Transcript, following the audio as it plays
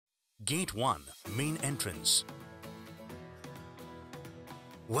Gate 1, Main Entrance.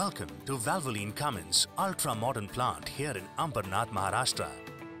 Welcome to Valvoline Cummins ultra-modern plant here in Ambernath, Maharashtra,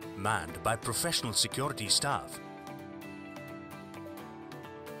 manned by professional security staff.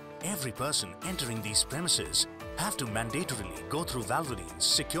 Every person entering these premises have to mandatorily go through Valvoline's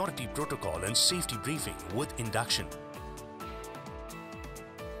security protocol and safety briefing with induction.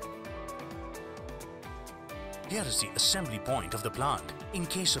 Here is the assembly point of the plant in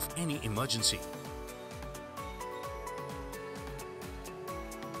case of any emergency.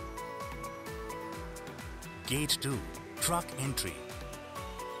 Gate 2, Truck Entry.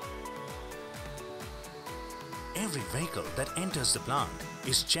 Every vehicle that enters the plant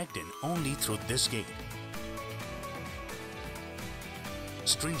is checked in only through this gate.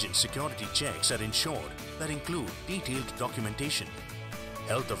 Stringent security checks are ensured that include detailed documentation,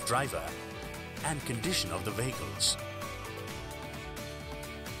 health of driver, and condition of the vehicles.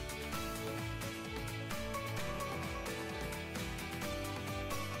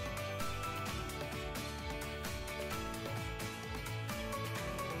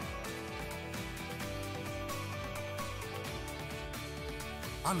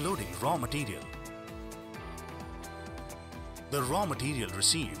 Unloading raw material. The raw material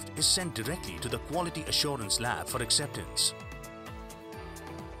received is sent directly to the Quality Assurance Lab for acceptance.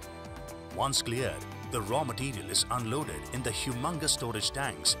 Once cleared, the raw material is unloaded in the humongous storage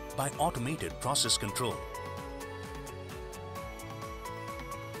tanks by automated process control.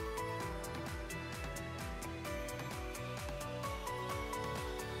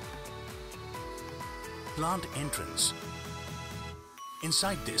 Plant entrance.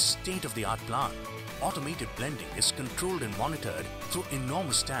 Inside this state-of-the-art plant, automated blending is controlled and monitored through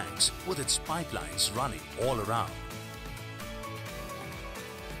enormous tanks with its pipelines running all around.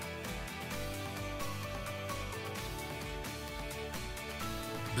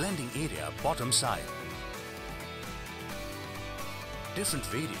 Blending area bottom side. Different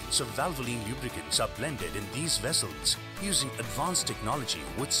variants of Valvoline lubricants are blended in these vessels using advanced technology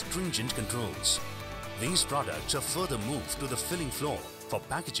with stringent controls. These products are further moved to the filling floor for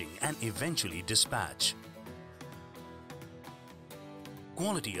packaging and eventually dispatch.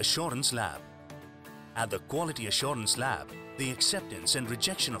 Quality Assurance Lab. At the Quality Assurance Lab, the acceptance and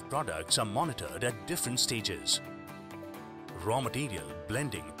rejection of products are monitored at different stages. Raw material,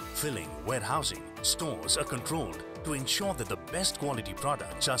 blending, filling, warehousing, stores are controlled to ensure that the best quality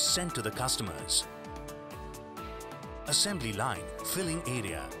products are sent to the customers. Assembly line, filling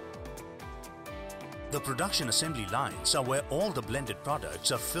area. The production assembly lines are where all the blended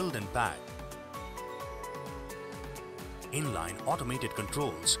products are filled and packed. Inline automated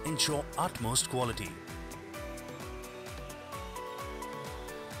controls ensure utmost quality.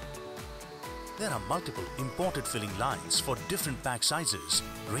 There are multiple imported filling lines for different pack sizes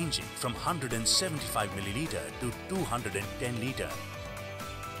ranging from 175 ml to 210 litre.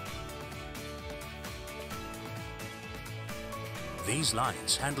 These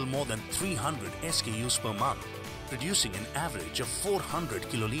lines handle more than 300 SKUs per month, producing an average of 400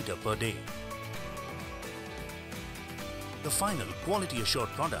 kiloliter per day. The final quality assured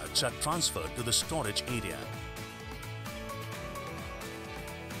products are transferred to the storage area.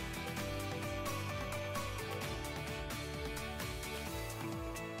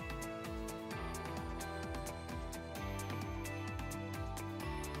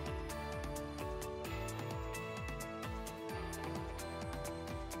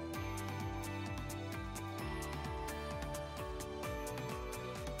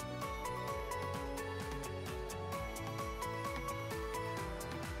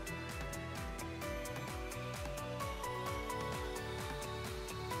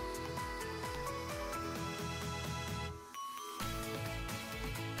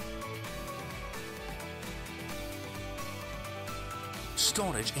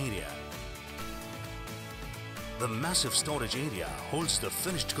 Storage area. The massive storage area holds the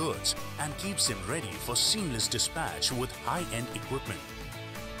finished goods and keeps them ready for seamless dispatch with high-end equipment.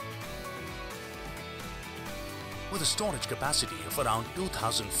 With a storage capacity of around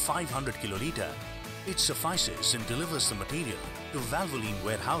 2,500 kiloliter, it suffices and delivers the material to Valvoline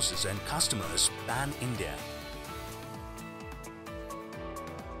warehouses and customers pan-India.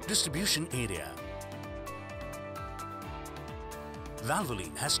 Distribution area.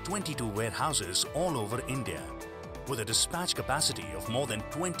 Valvoline has 22 warehouses all over India, with a dispatch capacity of more than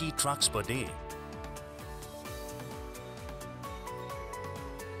 20 trucks per day.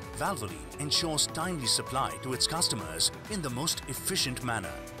 Valvoline ensures timely supply to its customers in the most efficient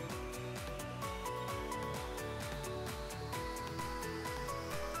manner.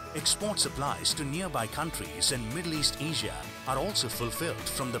 Export supplies to nearby countries and Middle East Asia are also fulfilled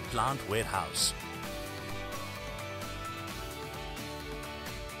from the plant warehouse.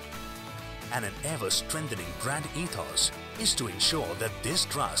 And an ever-strengthening brand ethos is to ensure that this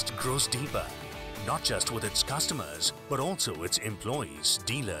trust grows deeper, not just with its customers, but also its employees,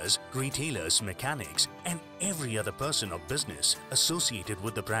 dealers, retailers, mechanics, and every other person or business associated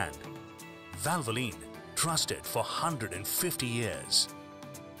with the brand. Valvoline, trusted for 150 years.